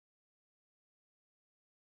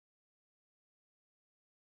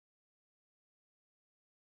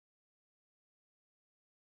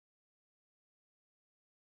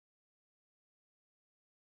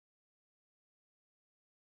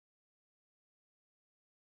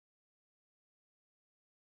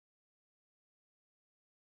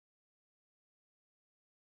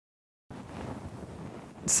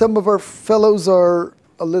some of our fellows are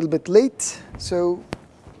a little bit late,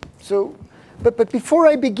 but before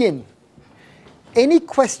I begin, any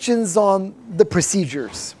questions on the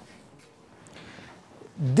procedures?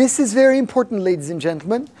 This is very important, ladies and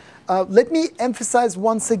gentlemen. Let me emphasize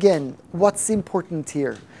once again what's important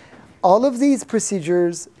here. All of these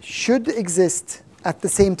procedures should exist at the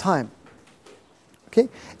same time. Okay?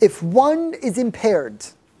 If one is impaired,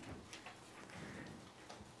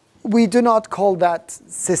 we do not call that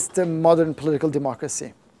system modern political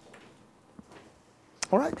democracy.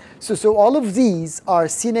 All right? So all of these are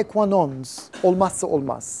sine qua nons, olmazsa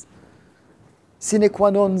olmaz, sine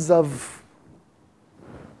qua nons of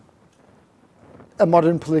a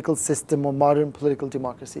modern political system or modern political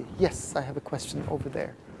democracy. Yes, I have a question over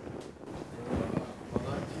there. What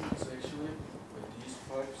I think is actually these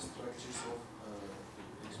five structures of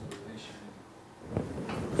exploitation.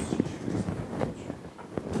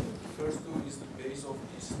 The first two is the base of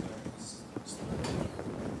this structure.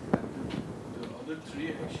 And the other three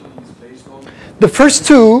actually is based on. The first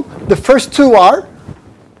two are.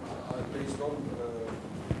 Based on.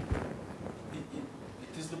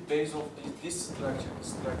 It is the base of this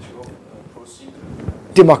structure of procedure.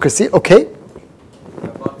 Democracy, okay.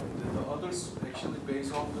 But the others actually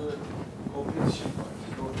based on the competition part.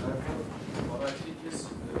 So therefore, what I think is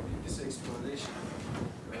with this exploration,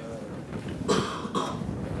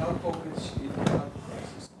 without competition, it cannot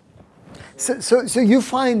exist. So you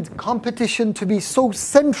find competition to be so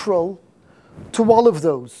central to all of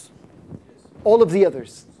those, all of the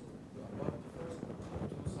others. But the first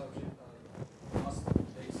two subjects must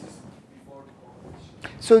exist before the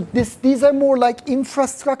competition. So these are more like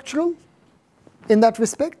infrastructural in that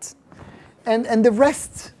respect, and the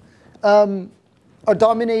rest are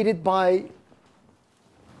dominated by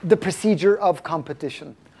the procedure of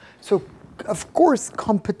competition. So of course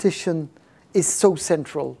competition is so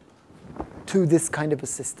central to this kind of a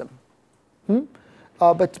system.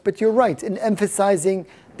 But you're right in emphasizing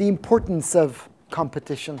the importance of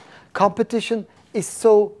competition. Competition is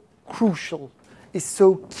so crucial, is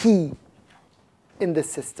so key in this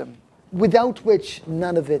system, without which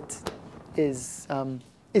none of it is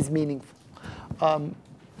meaningful.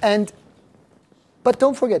 But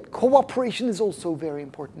don't forget, cooperation is also very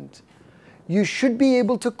important. You should be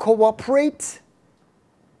able to cooperate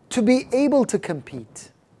to be able to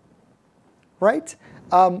compete, right?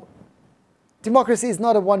 Democracy is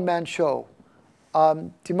not a one-man show.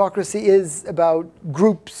 Democracy is about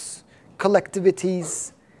groups,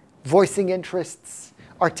 collectivities, voicing interests,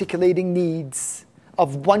 articulating needs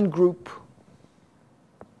of one group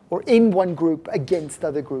or in one group against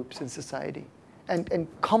other groups in society. And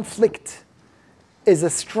conflict is a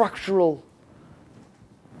structural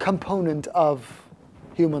component of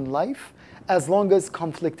human life. As long as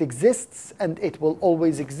conflict exists, and it will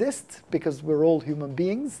always exist because we're all human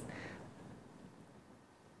beings,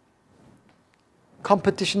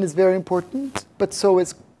 competition is very important, but so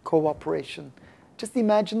is cooperation. Just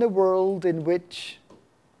imagine a world in which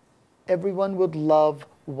everyone would love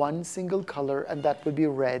one single color, and that would be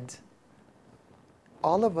red.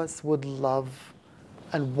 All of us would love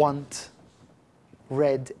and want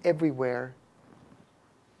red everywhere.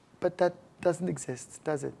 But that doesn't exist,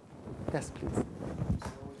 does it? Yes, please. So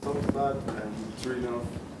we talked about treating of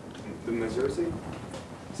the majority.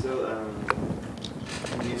 So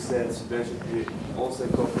you said there should be also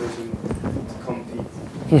cooperation to compete.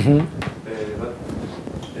 But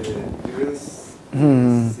you really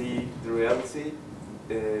see the reality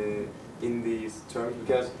in these terms,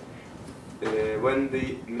 because when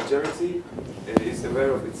the majority is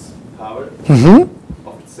aware of its power,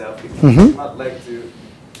 of itself, it does not like to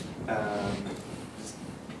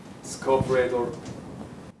just cooperate or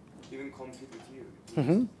even compete with you.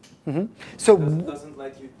 So it doesn't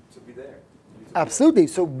like you to be there. absolutely.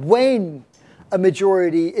 So when a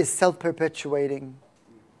majority is self-perpetuating,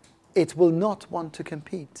 it will not want to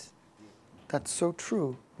compete. That's so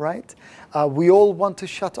true, right? We all want to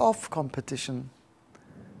shut off competition.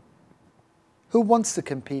 Who wants to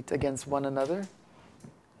compete against one another?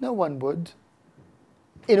 No one would.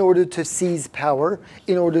 In order to seize power,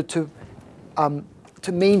 in order to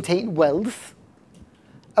maintain wealth,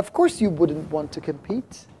 of course you wouldn't want to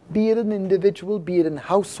compete. Be it an individual, be it a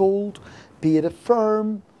household, be it a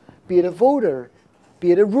firm, be it a voter,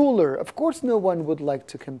 be it a ruler. Of course no one would like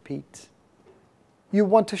to compete. You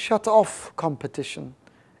want to shut off competition.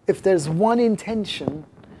 If there's one intention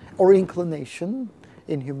or inclination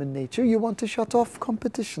in human nature, you want to shut off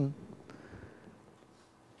competition.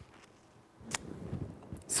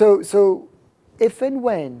 So if and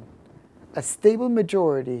when a stable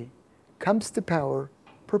majority comes to power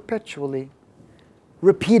perpetually,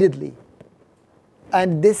 repeatedly,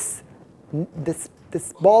 and this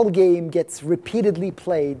ball game gets repeatedly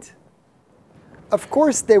played, of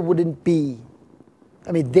course there wouldn't be,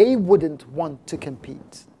 I mean, they wouldn't want to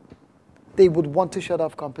compete. They would want to shut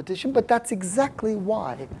off competition, but that's exactly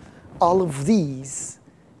why all of these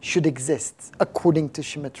should exist, according to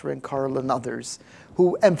Schmitter and Karl and others,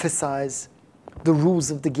 who emphasize the rules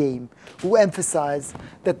of the game, who emphasize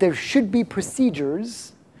that there should be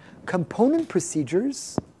procedures, component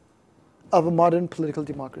procedures, of a modern political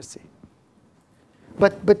democracy.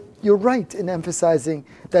 But you're right in emphasizing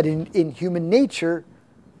that in human nature,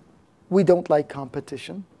 we don't like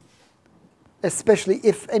competition, especially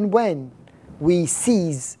if and when we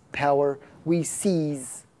seize power, we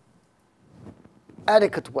seize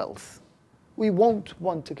adequate wealth. We won't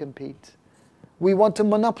want to compete. We want to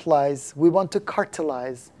monopolize. We want to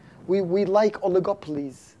cartelize. We like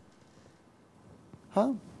oligopolies.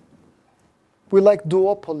 Huh? We like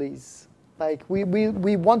duopolies. Like we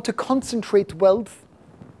want to concentrate wealth,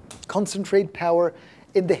 concentrate power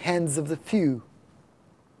in the hands of the few.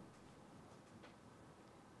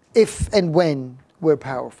 If and when we're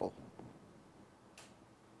powerful.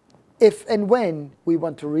 If and when we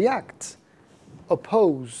want to react,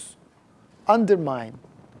 oppose, undermine,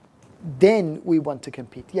 then we want to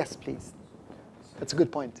compete. Yes, please. That's a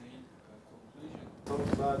good point. Talk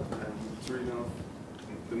about turning off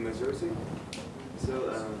the majority.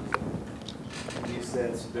 So you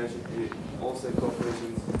said there should be also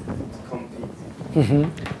corporations to compete. Mm-hmm.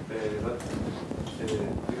 But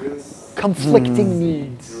there is Conflicting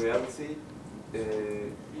needs. reality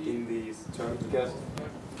in these terms because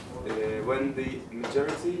when the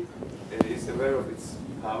majority is aware of its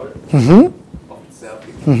power of itself,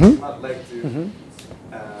 it does not like to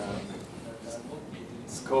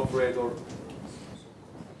cooperate or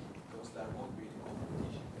Because there won't be any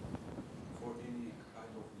competition for any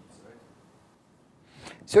kind of needs, right?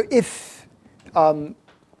 So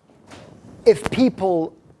if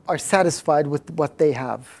people are satisfied with what they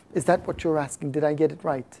have, is that what you're asking? Did I get it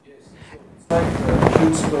right? Yes. It's like a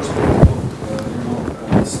huge perspective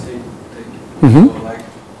of state taking. So like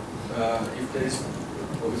if there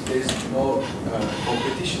is no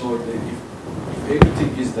competition or if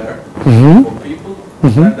everything is there for people,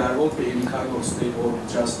 then there won't be any kind of state or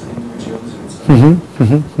just individualism. So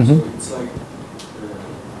it's like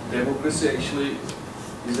democracy actually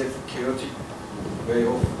is a chaotic way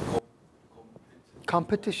of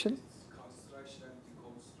Competition? construction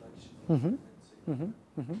and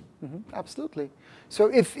deconstruction. Absolutely. So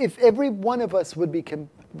if every one of us would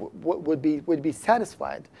be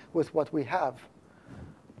satisfied with what we have,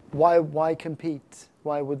 why compete?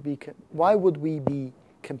 Why would we be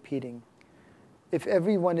competing? If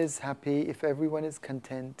everyone is happy, if everyone is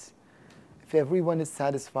content, if everyone is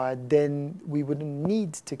satisfied, then we wouldn't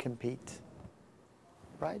need to compete,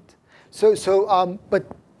 right?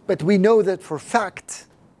 But we know that for fact,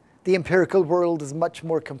 the empirical world is much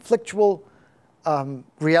more conflictual.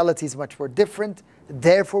 Reality is much more different.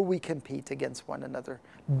 Therefore, we compete against one another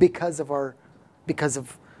because of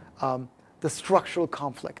the structural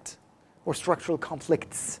conflict or structural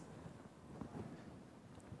conflicts.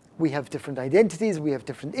 We have different identities. We have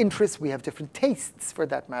different interests. We have different tastes, for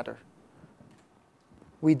that matter.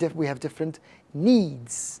 We have different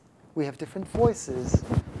needs. We have different voices.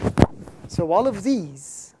 So all of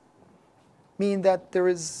these mean that there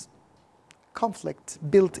is conflict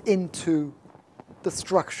built into the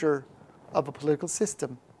structure of a political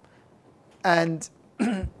system. And,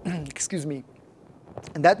 excuse me,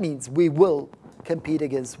 and that means we will compete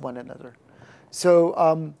against one another.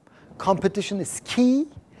 So competition is key,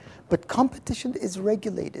 but competition is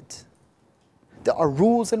regulated. There are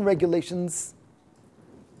rules and regulations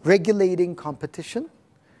regulating competition,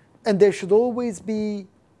 and there should always be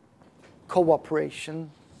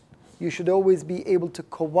cooperation. You should always be able to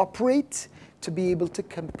cooperate to be able to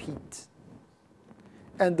compete.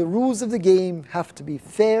 And the rules of the game have to be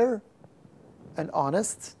fair and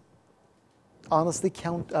honest, honestly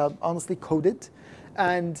coded,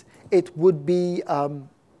 and it would be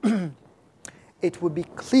it would be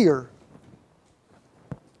clear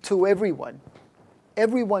to everyone.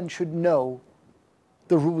 Everyone should know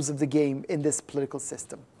the rules of the game in this political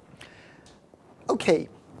system. Okay.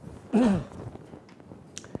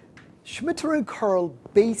 Schmitter and Karl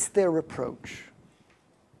based their approach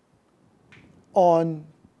on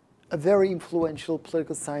a very influential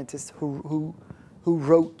political scientist who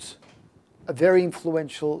wrote a very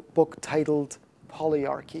influential book titled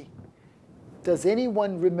Polyarchy. Does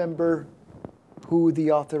anyone remember who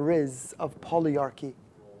the author is of Polyarchy?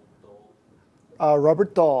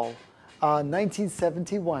 Robert Dahl,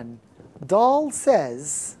 1971. Dahl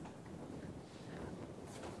says,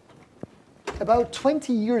 about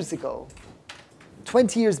 20 years ago,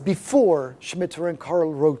 20 years before Schmitter and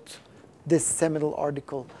Karl wrote this seminal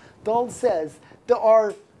article, Dahl says there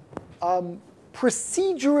are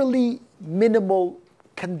procedurally minimal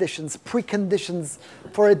conditions, preconditions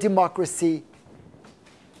for a democracy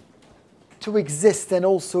to exist and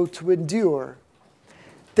also to endure.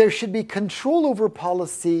 There should be control over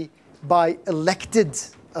policy by elected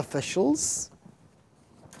officials.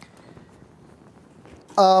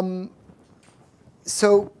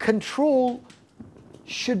 So control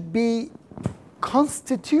should be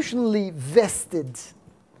constitutionally vested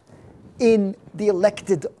in the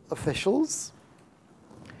elected officials.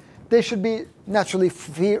 There should be naturally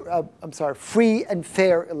free and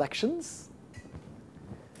fair elections.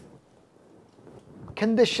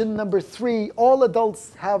 Condition number 3, all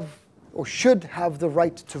adults have or should have the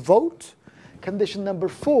right to vote. Condition number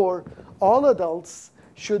 4, all adults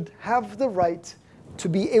should have the right to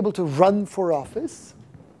be able to run for office.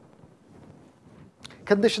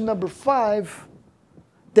 Condition number 5,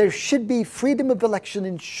 there should be freedom of election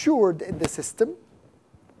ensured in the system.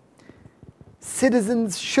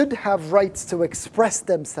 Citizens should have rights to express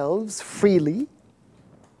themselves freely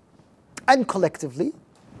and collectively,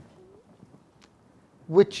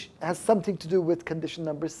 which has something to do with condition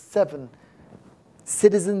number 7.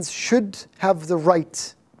 Citizens should have the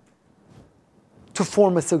right to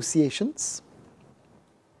form associations.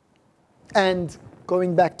 And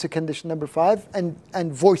going back to condition number 5,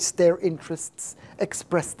 and voice their interests,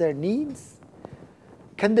 express their needs.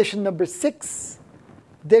 Condition number 6,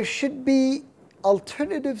 there should be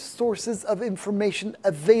alternative sources of information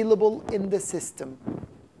available in the system.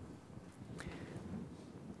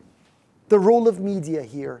 The role of media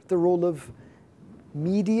here, the role of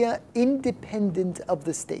media independent of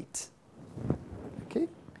the state. Okay?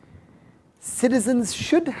 Citizens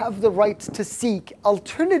should have the right to seek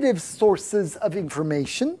alternative sources of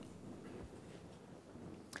information.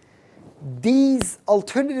 These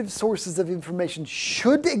alternative sources of information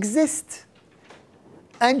should exist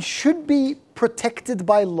and should be protected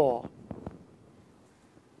by law.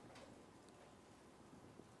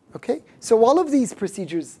 Okay? So all of these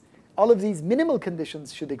procedures, all of these minimal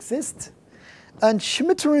conditions should exist. And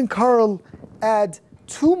Schmitter and Karl add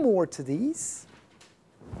 2 more to these.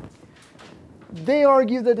 They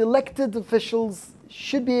argue that elected officials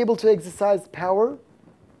should be able to exercise power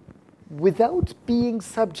without being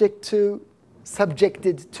subjected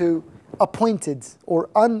to appointed or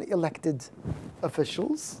unelected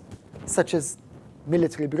officials, such as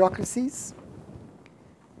military bureaucracies,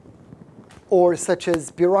 or such as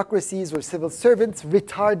bureaucracies or civil servants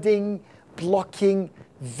retarding, blocking,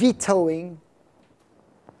 vetoing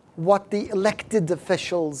what the elected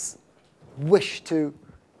officials wish to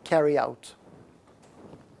carry out.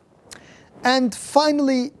 And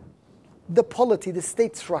finally, the polity, the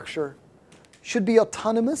state structure, should be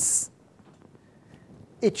autonomous.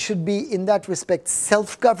 It should be, in that respect,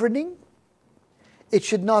 self-governing. It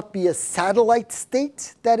should not be a satellite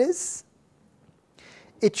state, that is.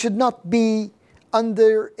 It should not be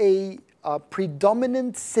under a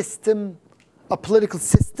predominant system, a political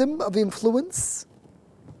system of influence.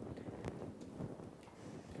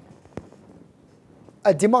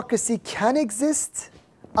 A democracy can exist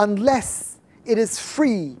unless it is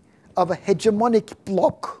free of a hegemonic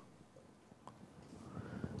bloc,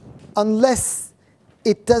 unless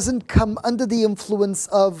it doesn't come under the influence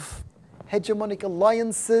of hegemonic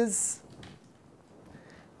alliances,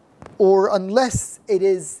 or unless it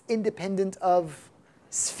is independent of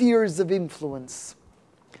spheres of influence.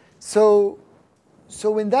 So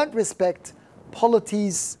in that respect,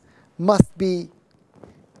 polities must be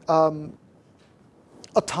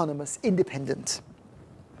autonomous, independent.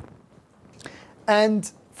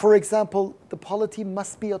 And, for example, the polity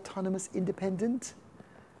must be autonomous, independent,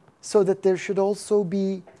 so that there should also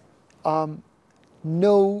be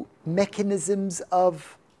no mechanisms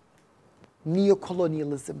of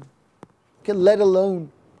neocolonialism, okay, let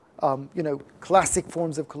alone classic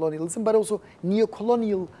forms of colonialism, but also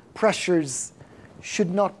neocolonial pressures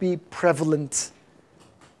should not be prevalent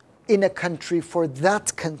in a country for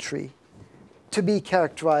that country to be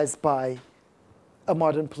characterized by a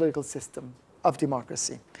modern political system of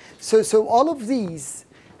democracy. So all of these,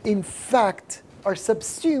 in fact, are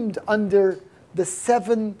subsumed under the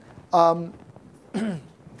 7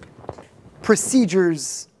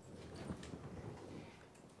 procedures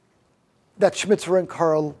that Schmitter and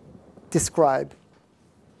Karl describe.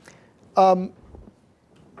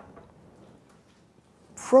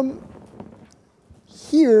 From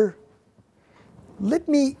here, let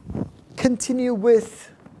me continue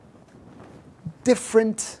with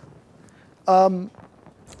different other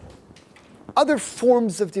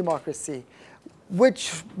forms of democracy,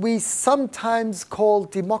 which we sometimes call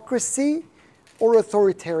democracy or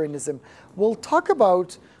authoritarianism. We'll talk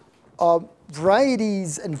about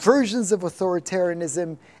varieties and versions of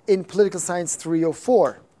authoritarianism in Political Science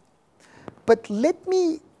 304. But let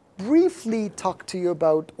me briefly talk to you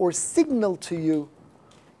about or signal to you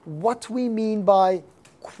what we mean by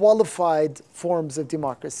qualified forms of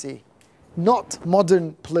democracy. Not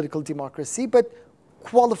modern political democracy, but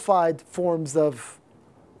qualified forms of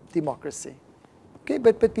democracy. Okay,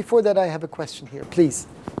 but before that, I have a question here, please.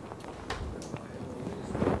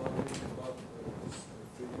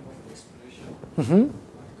 Mm-hmm.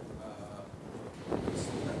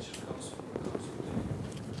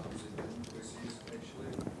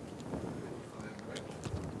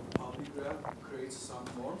 Creates some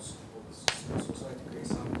norms, or the society creates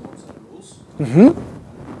some norms and rules, Mm-hmm.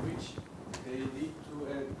 which they lead to a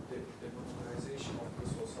democratization of the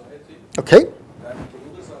society. Okay. And the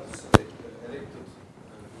rulers are elected,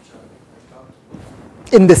 which are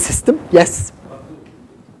accountable. In the system, yes. But the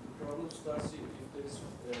problem starts if there's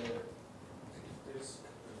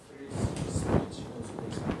free speech,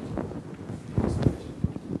 also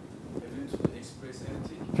ability to express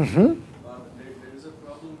anything. Mm-hmm. There is a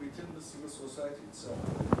problem within the civil society itself.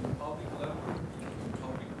 In public realm,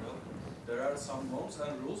 there are some norms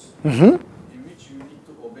and rules Mm-hmm. in which you need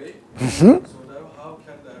to obey. Mm-hmm. So how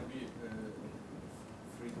can there be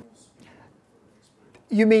freedom of speech or expression?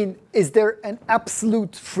 You mean, is there an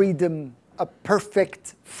absolute freedom, a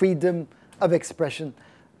perfect freedom of expression?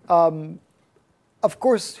 Of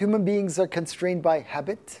course, human beings are constrained by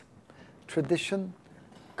habit, tradition,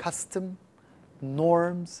 custom,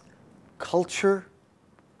 norms, culture,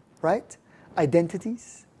 right?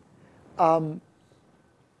 Identities.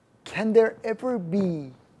 Can there ever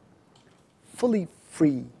be fully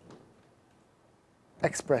free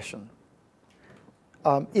expression?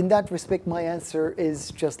 In that respect, my answer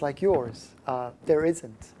is just like yours. There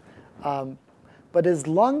isn't. But as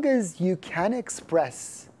long as you can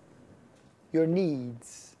express your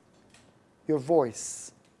needs, your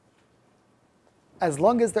voice, as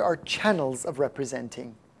long as there are channels of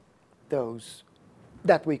representing those,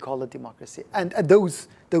 that we call a democracy. And those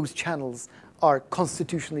channels are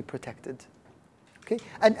constitutionally protected. Okay?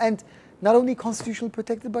 And not only constitutionally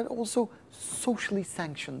protected, but also socially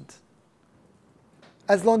sanctioned.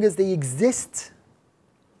 As long as they exist,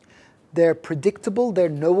 they're predictable, they're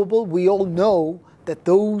knowable. We all know that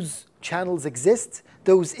those channels exist,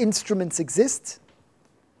 those instruments exist.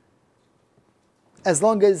 As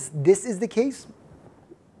long as this is the case,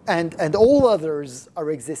 and all others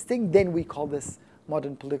are existing, then we call this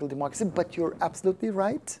modern political democracy. But you're absolutely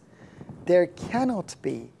right. There cannot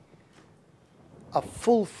be a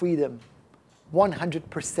full freedom,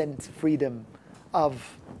 100% freedom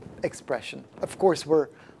of expression. Of course, we're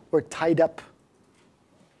tied up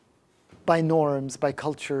by norms, by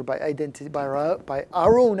culture, by identity, by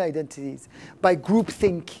our own identities, by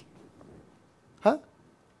groupthink,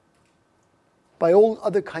 by all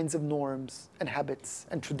other kinds of norms and habits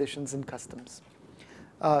and traditions and customs.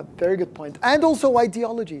 Very good point. And also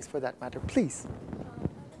ideologies, for that matter. Please.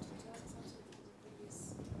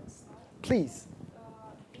 Please.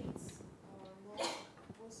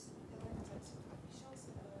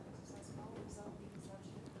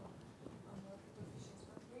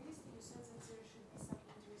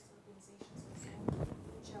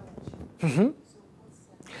 Mm-hmm.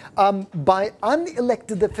 By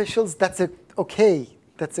unelected officials, that's a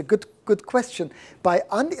good question. By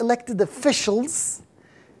unelected officials,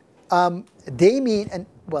 they mean, and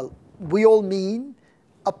well, we all mean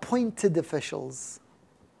appointed officials.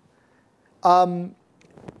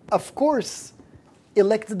 Of course,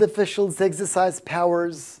 elected officials exercise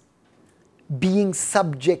powers being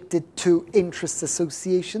subjected to interest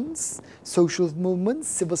associations, social movements,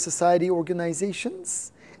 civil society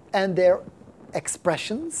organizations, and their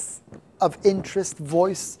expressions of interest,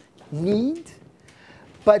 voice, need.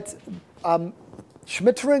 But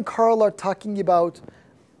Schmitter and Karl are talking about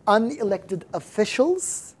unelected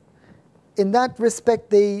officials. In that respect,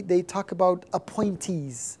 they talk about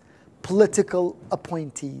appointees, political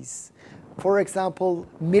appointees. For example,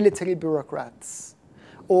 military bureaucrats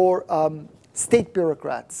or state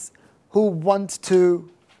bureaucrats who want to,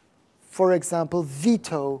 for example,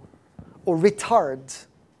 veto or retard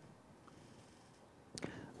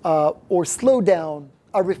or slow down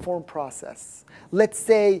a reform process. Let's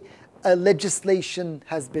say a legislation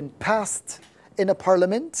has been passed in a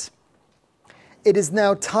parliament. It is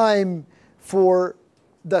now time for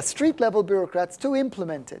the street level bureaucrats to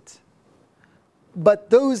implement it. But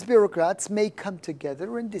those bureaucrats may come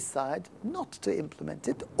together and decide not to implement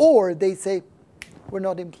it, or they say, we're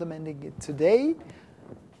not implementing it today.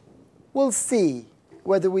 We'll see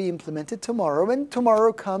whether we implement it tomorrow. When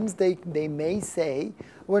tomorrow comes, they may say,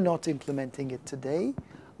 we're not implementing it today.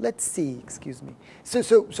 Let's see, excuse me.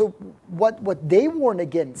 So what they warn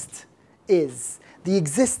against is the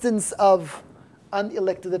existence of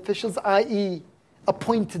unelected officials, i.e.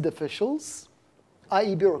 appointed officials,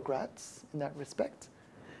 i.e. bureaucrats in that respect.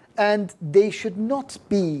 And they should not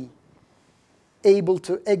be able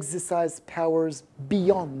to exercise powers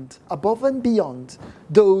beyond, above and beyond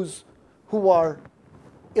those who are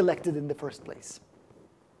elected in the first place.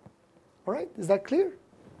 All right, is that clear?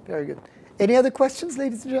 Very good. Any other questions,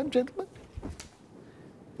 ladies and gentlemen?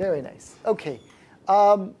 Very nice. Okay.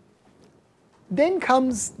 Then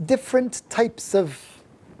comes different types of,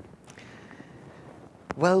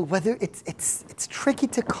 well, whether it's tricky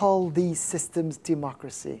to call these systems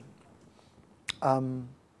democracy.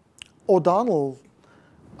 O'Donnell,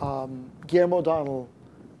 Guillermo O'Donnell,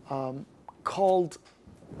 called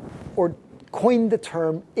or coined the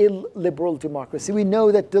term illiberal democracy. We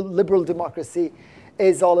know that the liberal democracy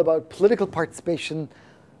is all about political participation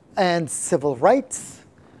and civil rights.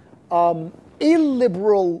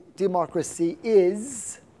 Illiberal democracy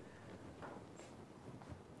is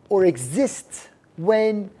or exists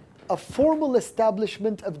when a formal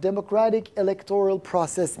establishment of democratic electoral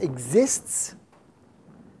process exists.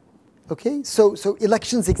 Okay, so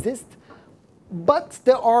elections exist, but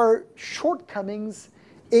there are shortcomings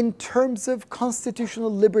in terms of constitutional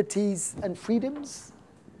liberties and freedoms,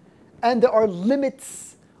 and there are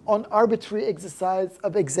limits on arbitrary exercise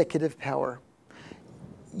of executive power.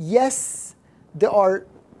 Yes, there are,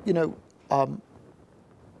 there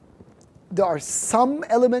are some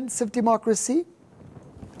elements of democracy,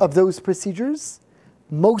 of those procedures.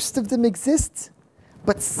 Most of them exist,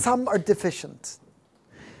 but some are deficient.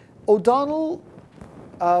 O'Donnell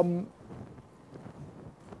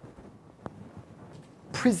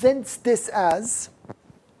presents this as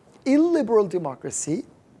illiberal democracy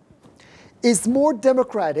is more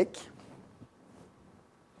democratic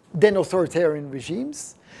than authoritarian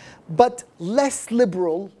regimes, but less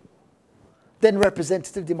liberal than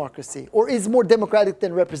representative democracy, or is more democratic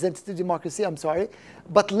than representative democracy, I'm sorry,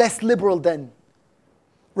 but less liberal than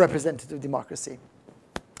representative democracy.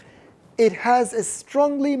 It has a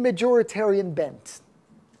strongly majoritarian bent.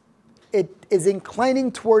 It is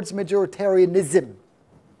inclining towards majoritarianism.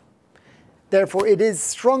 Therefore, it is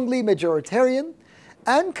strongly majoritarian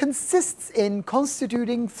and consists in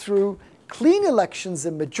constituting through clean elections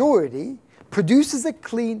a majority, produces a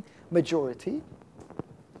clean majority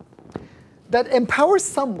that empowers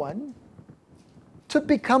someone to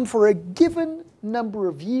become, for a given number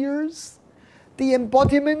of years, the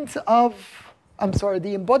embodiment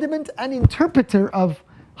and interpreter of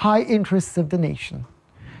high interests of the nation.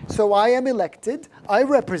 So I am elected, I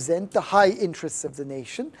represent the high interests of the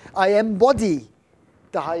nation, I embody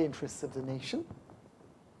the high interests of the nation.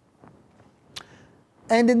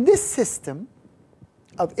 And in this system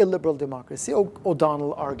of illiberal democracy,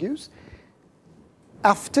 O'Donnell argues,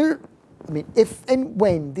 if and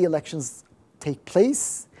when the elections take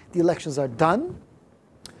place, the elections are done,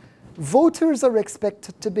 voters are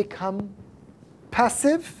expected to become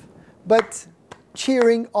passive but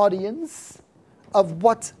cheering audience of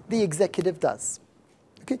what the executive does.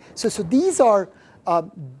 Okay, so these are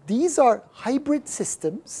hybrid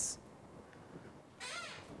systems,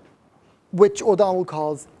 which O'Donnell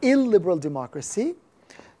calls illiberal democracy.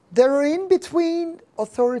 They're in between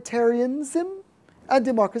authoritarianism and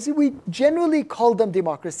democracy. We generally call them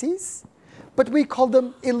democracies, but we call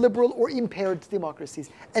them illiberal or impaired democracies.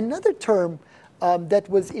 Another term that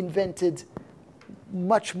was invented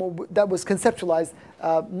that was conceptualized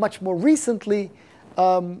much more recently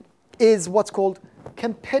is what's called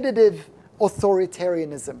competitive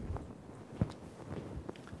authoritarianism.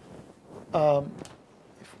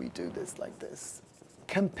 If we do this like this,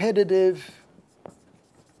 competitive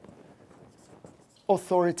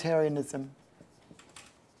authoritarianism.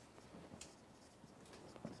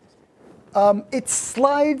 It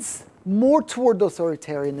slides more toward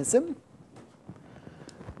authoritarianism,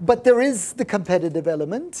 but there is the competitive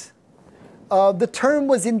element. The term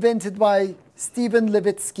was invented by Stephen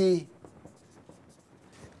Levitsky,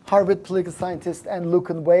 Harvard political scientist, and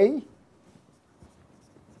Lucan Way.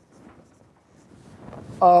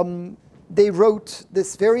 They wrote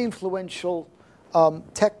this very influential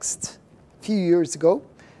text a few years ago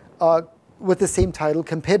with the same title,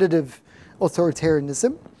 Competitive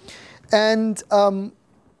Authoritarianism. And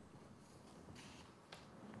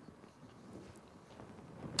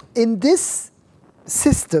in this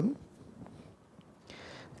system,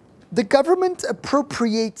 the government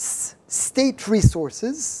appropriates state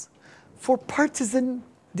resources for partisan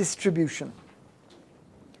distribution.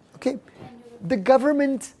 Okay? The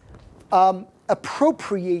government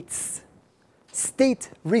appropriates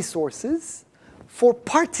state resources for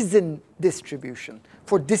partisan distribution,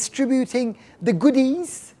 for distributing the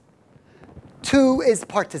goodies to its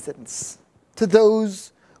partisans, to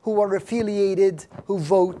those who are affiliated, who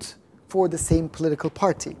vote for the same political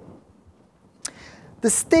party. The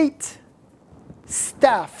state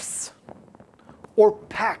staffs or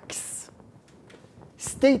packs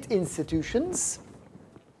state institutions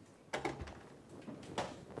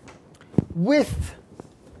with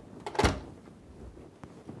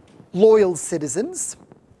loyal citizens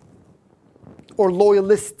or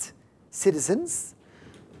loyalist citizens,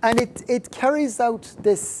 and it carries out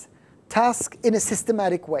this task in a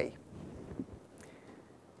systematic way.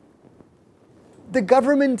 The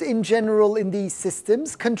government in general in these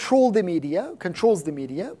systems controls the media,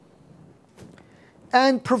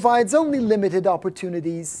 and provides only limited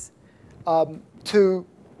opportunities to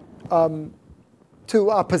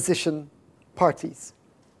opposition parties.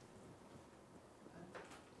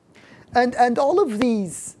 And all of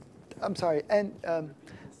these,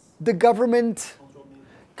 the government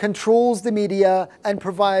controls the media and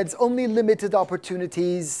provides only limited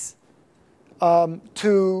opportunities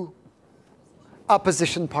to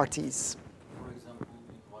opposition parties. For example,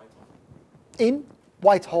 in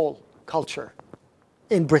Whitehall culture,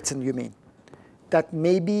 in Britain, you mean? That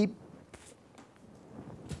maybe,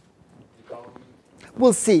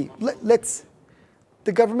 we'll see.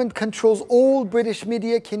 The government controls all British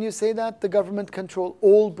media. Can you say that? The government controls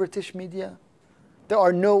all British media? There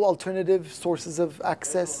are no alternative sources of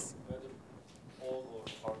access?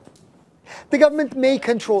 The government may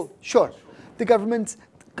control, sure. The governments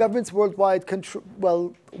worldwide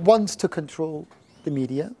wants to control the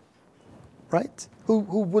media, right? Who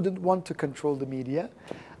wouldn't want to control the media?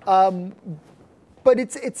 But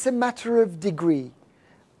it's a matter of degree.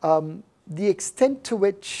 The extent to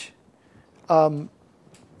which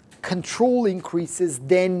control increases,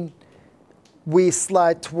 then we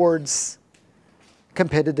slide towards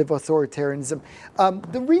competitive authoritarianism.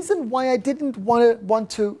 The reason why I didn't want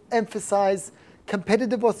to emphasize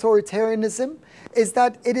competitive authoritarianism is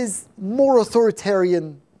that it is more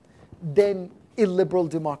authoritarian than illiberal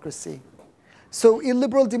democracy. So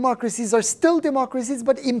illiberal democracies are still democracies,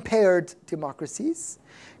 but impaired democracies.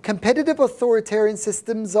 Competitive authoritarian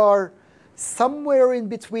systems are somewhere in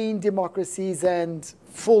between democracies and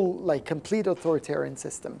full, like complete authoritarian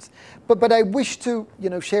systems. But I wish to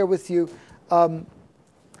share with you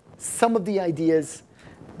some of the ideas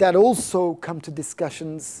that also come to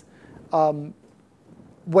discussions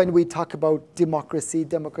when we talk about democracy,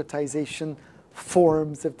 democratization,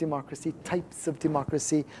 forms of democracy, types of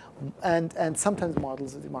democracy, and sometimes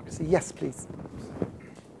models of democracy. Yes, please.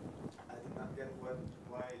 I did not get why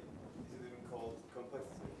is it even called competitive?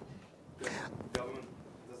 Because the government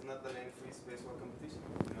does not allow any free space for competition.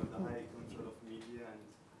 The high control of media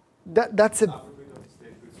and that's a everybody of the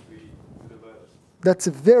state goes free to the violence. That's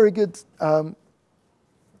a very good.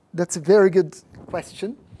 That's a very good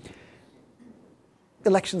question.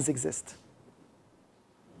 Elections exist.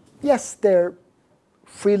 Yes, they're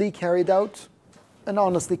freely carried out and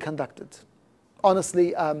honestly conducted,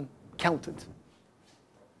 honestly counted.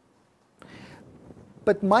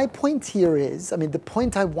 But my point here is, the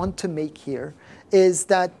point I want to make here is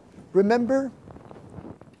that, remember,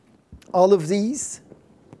 all of these,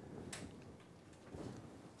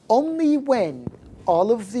 only when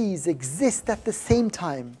all of these exist at the same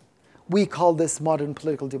time, we call this modern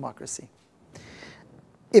political democracy.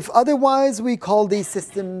 If otherwise, we call these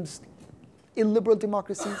systems illiberal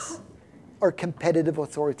democracies or competitive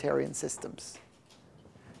authoritarian systems.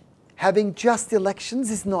 Having just elections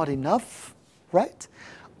is not enough, right?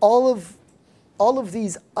 All of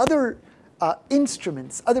these other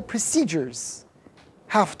instruments, other procedures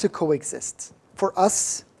have to coexist for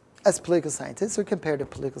us as political scientists or comparative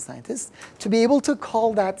political scientists to be able to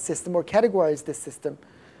call that system or categorize this system,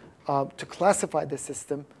 to classify this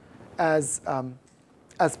system as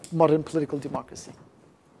modern political democracy.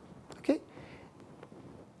 Okay?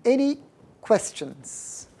 Any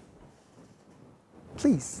questions?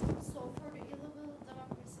 Please. So for the illiberal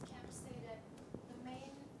democracy, can we say that the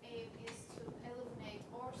main aim is to eliminate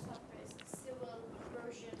or suppress the civil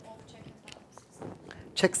version of check and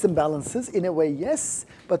balances? Checks and balances, in a way, yes.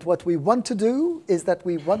 But what we want to do is that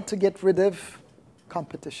we want to get rid of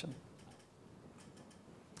competition.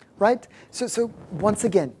 Right? So once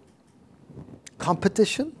again,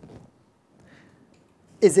 competition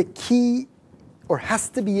is a key or has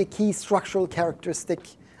to be a key structural characteristic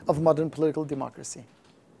of modern political democracy,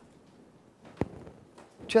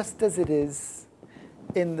 just as it is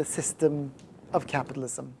in the system of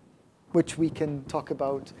capitalism, which we can talk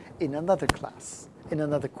about in another class, in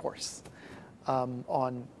another course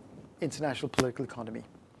on international political economy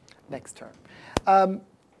next term.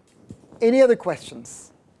 Any other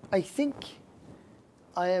questions? I think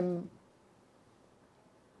I'm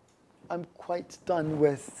quite done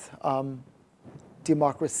with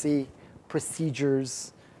democracy,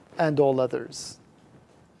 procedures, and all others.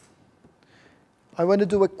 I want to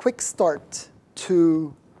do a quick start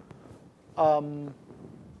to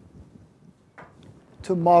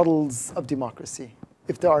models of democracy,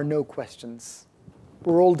 if there are no questions.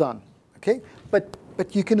 We're all done, okay?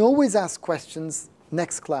 But you can always ask questions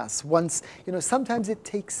next class. Once, sometimes it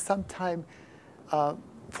takes some time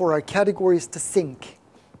for our categories to sink,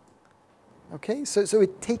 okay? So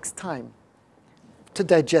it takes time to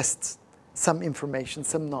digest some information,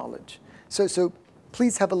 some knowledge. So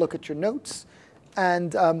please have a look at your notes,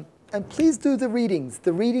 and please do the readings.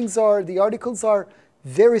 The articles are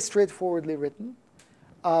very straightforwardly written.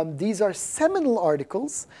 These are seminal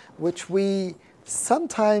articles, which we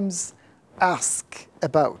sometimes ask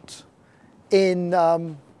about in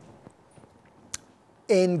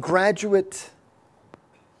graduate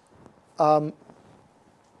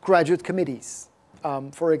committees.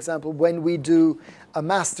 For example, when we do a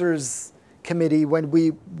master's committee, when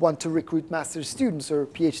we want to recruit master's students or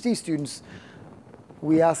PhD students,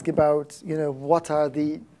 we ask about, what are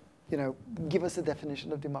the, give us a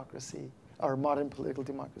definition of democracy, or modern political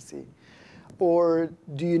democracy. Or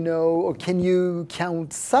do you know, or can you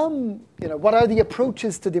count some, what are the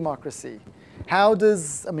approaches to democracy? How do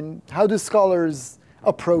scholars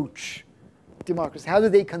approach democracy? How do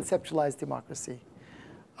they conceptualize democracy?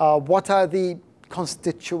 What are the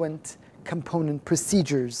constituent component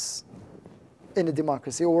procedures in a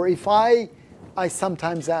democracy? Or if I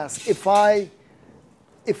sometimes ask, if I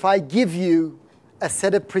give you a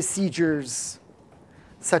set of procedures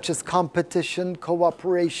such as competition,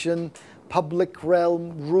 cooperation, public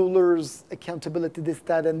realm, rulers, accountability, this,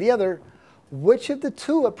 that, and the other, which of the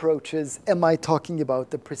two approaches am I talking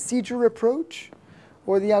about? The procedure approach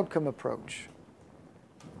or the outcome approach?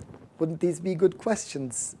 Wouldn't these be good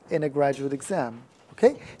questions in a graduate exam?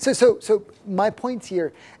 Okay? So my point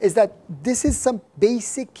here is that this is some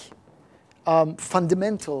basic,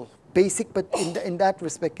 fundamental, basic, but in that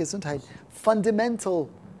respect, Gesundheit, fundamental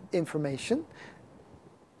information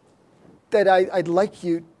that I'd like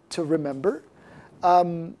you to remember.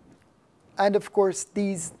 And of course,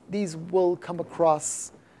 these will come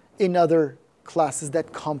across in other classes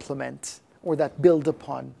that complement or that build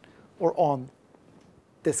upon or on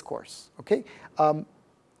this course, okay?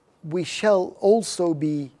 We shall also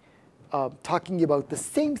be talking about the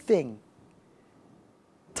same thing,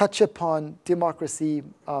 touch upon democracy,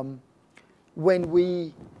 when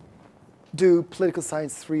we do Political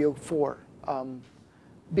Science 304.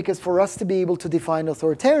 Because for us to be able to define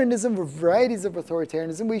authoritarianism, or varieties of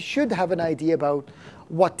authoritarianism, we should have an idea about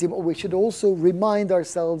we should also remind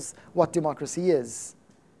ourselves what democracy is.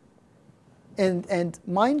 And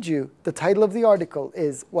mind you, the title of the article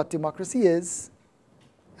is What Democracy Is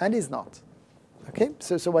and Is Not. Okay,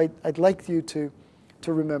 so I'd like you to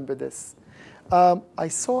remember this. I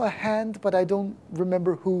saw a hand, but I don't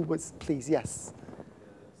remember who was. Please, yes.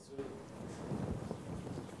 So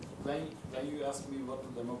when you ask me what the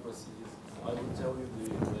democracy is, I will tell you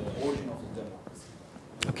the origin of the democracy.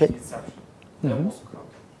 Okay. The inception. Demos.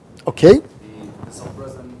 Okay. The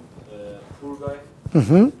sub-president, poor guy,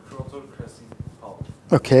 autocracy, power.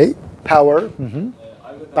 Okay. Power.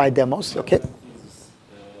 By I demos. Okay.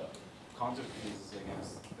 Counter thesis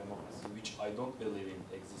against democracy, which I don't believe in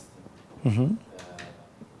existing.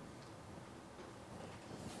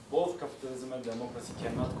 Both capitalism and democracy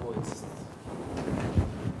cannot coexist.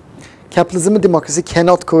 Capitalism and democracy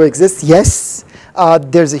cannot coexist. Yes,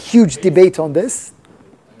 there's a huge debate on this.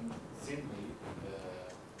 And simply,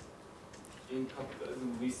 in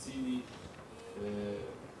capitalism, we see the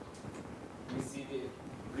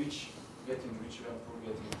rich getting richer and poor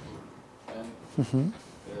getting poor. And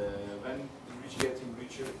when the rich getting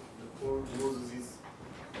richer, the poor loses his,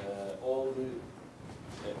 all the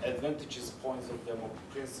advantages, points of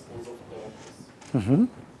principles of democracy.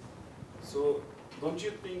 So, don't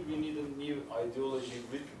you think we need a new ideology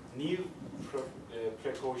with new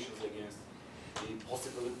precautions against the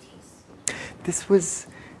possibilities? This was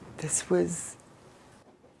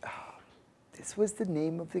the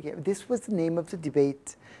name of the game. This was the name of the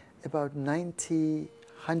debate about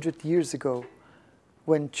 100 years ago,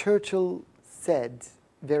 when Churchill said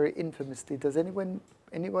very infamously. Does anyone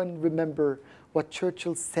remember what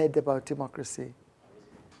Churchill said about democracy?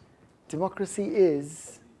 Democracy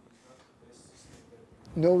is,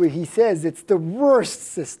 no, he says it's the worst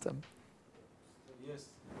system. Yes.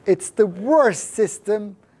 It's the worst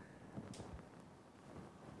system,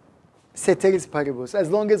 ceteris paribus, as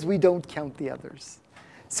long as we don't count the others.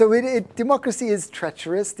 So democracy is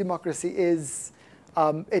treacherous. Democracy is,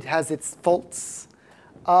 it has its faults,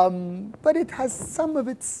 but it has some of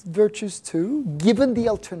its virtues too, given the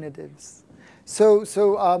alternatives.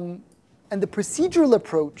 And the procedural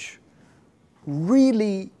approach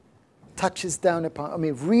really touches down upon,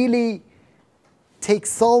 really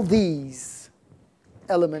takes all these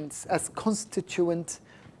elements as constitutive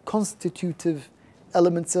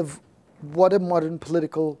elements of what a modern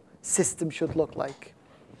political system should look like.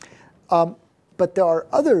 But there are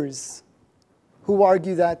others who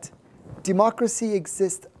argue that democracy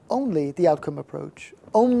exists only, the outcome approach,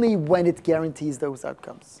 only when it guarantees those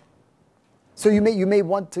outcomes. So you may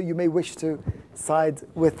wish to side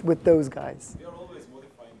with those guys. We are always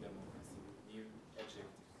modifying democracy with new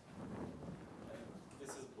adjectives. This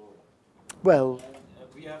is boring. Well,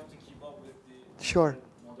 And we have to keep up with the sure.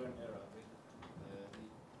 modern era, with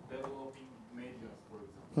the developing media, for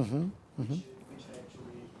example, which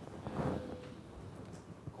actually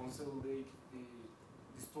consolidate the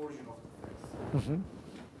distortion of the facts.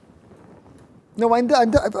 No,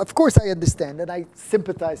 of course I understand, and I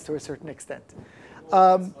sympathize to a certain extent.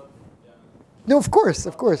 No, of course. I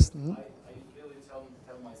really tell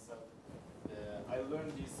myself, I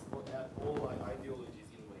learned these all ideologies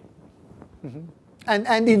in vain.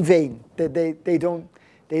 And in vain. They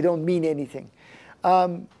don't mean anything.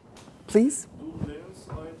 Please? Do Lenin's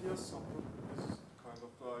ideas support this kind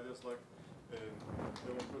of ideas like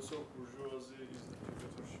democracy of bourgeoisie is the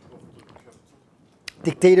dictatorship of the capital?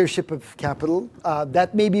 Dictatorship of capital.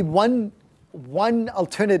 That may be one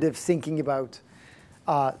alternative thinking about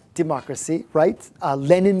democracy, right?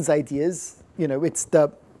 Lenin's ideas, it's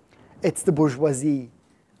the bourgeoisie,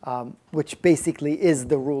 which basically is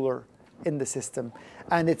the ruler in the system,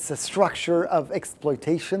 and it's a structure of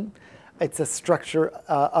exploitation. It's a structure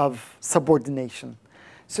of subordination.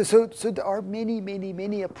 So there are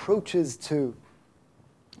many approaches to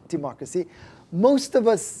democracy. Most of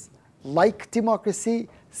us like democracy.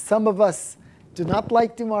 Some of us do not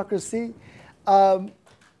like democracy.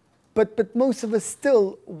 But most of us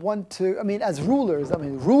still want to, as rulers,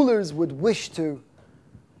 rulers would wish to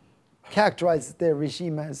characterize their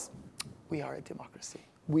regime as, we are a democracy.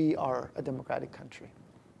 We are a democratic country.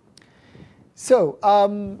 So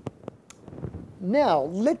now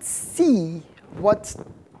let's see what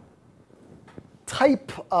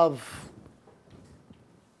type of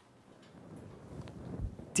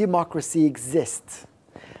democracy exists.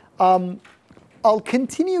 I'll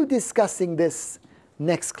continue discussing this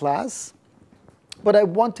next class, but I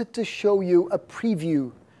wanted to show you a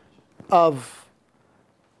preview of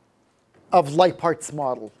Leipart's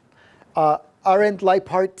model. Arend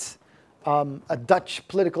Leipart, a Dutch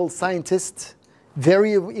political scientist,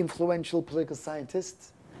 very influential political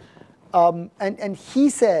scientist, and he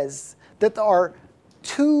says that there are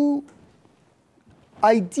two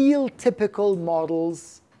ideal typical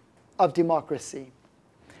models of democracy.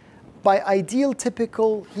 By ideal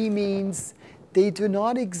typical, he means they do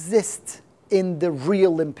not exist in the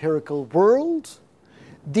real empirical world.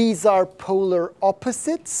 These are polar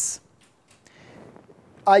opposites.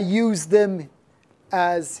 I use them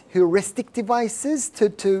as heuristic devices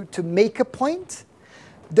to make a point.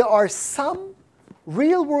 There are some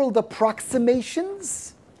real-world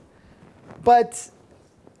approximations, but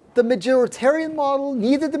the majoritarian model,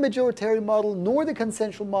 neither the majoritarian model nor the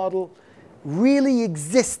consensual model really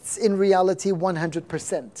exists in reality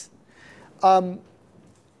 100%.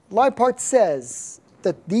 Leipart says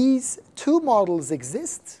that these two models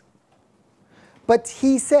exist, but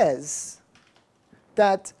he says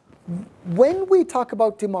that when we talk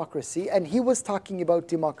about democracy, and he was talking about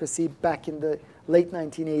democracy back in the late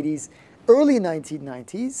 1980s, early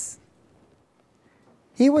 1990s,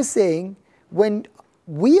 he was saying when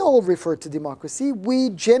we all refer to democracy, we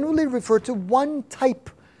generally refer to one type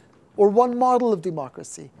or one model of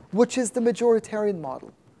democracy, which is the majoritarian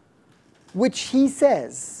model, which he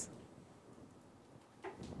says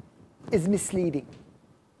is misleading.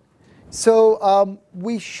 So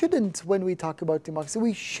we shouldn't, when we talk about democracy,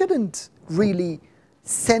 we shouldn't really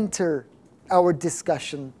center our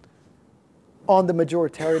discussion on the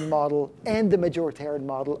majoritarian model and the majoritarian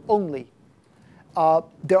model only.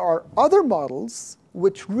 There are other models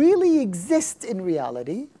which really exist in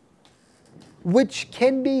reality, which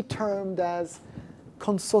can be termed as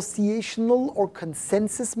consociational or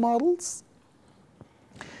consensus models,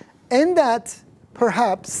 and that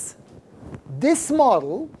perhaps this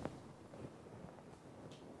model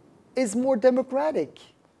is more democratic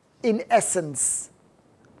in essence,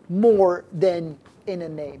 more than in a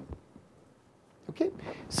name. Okay,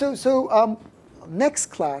 so next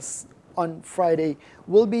class on Friday,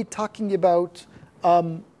 we'll be talking about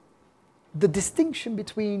the distinction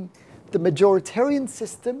between the majoritarian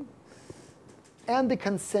system and the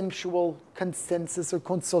consensual consensus or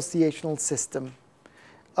consociational system.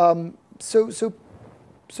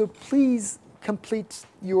 So please complete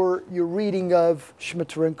your reading of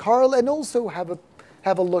Schmitter and Karl, and also have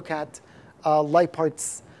a look at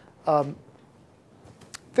Leipart's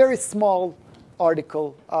very small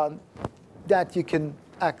article that you can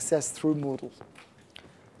access through Moodle.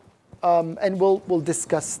 And we'll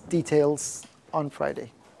discuss details on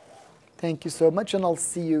Friday. Thank you so much, and I'll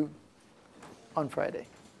see you on Friday.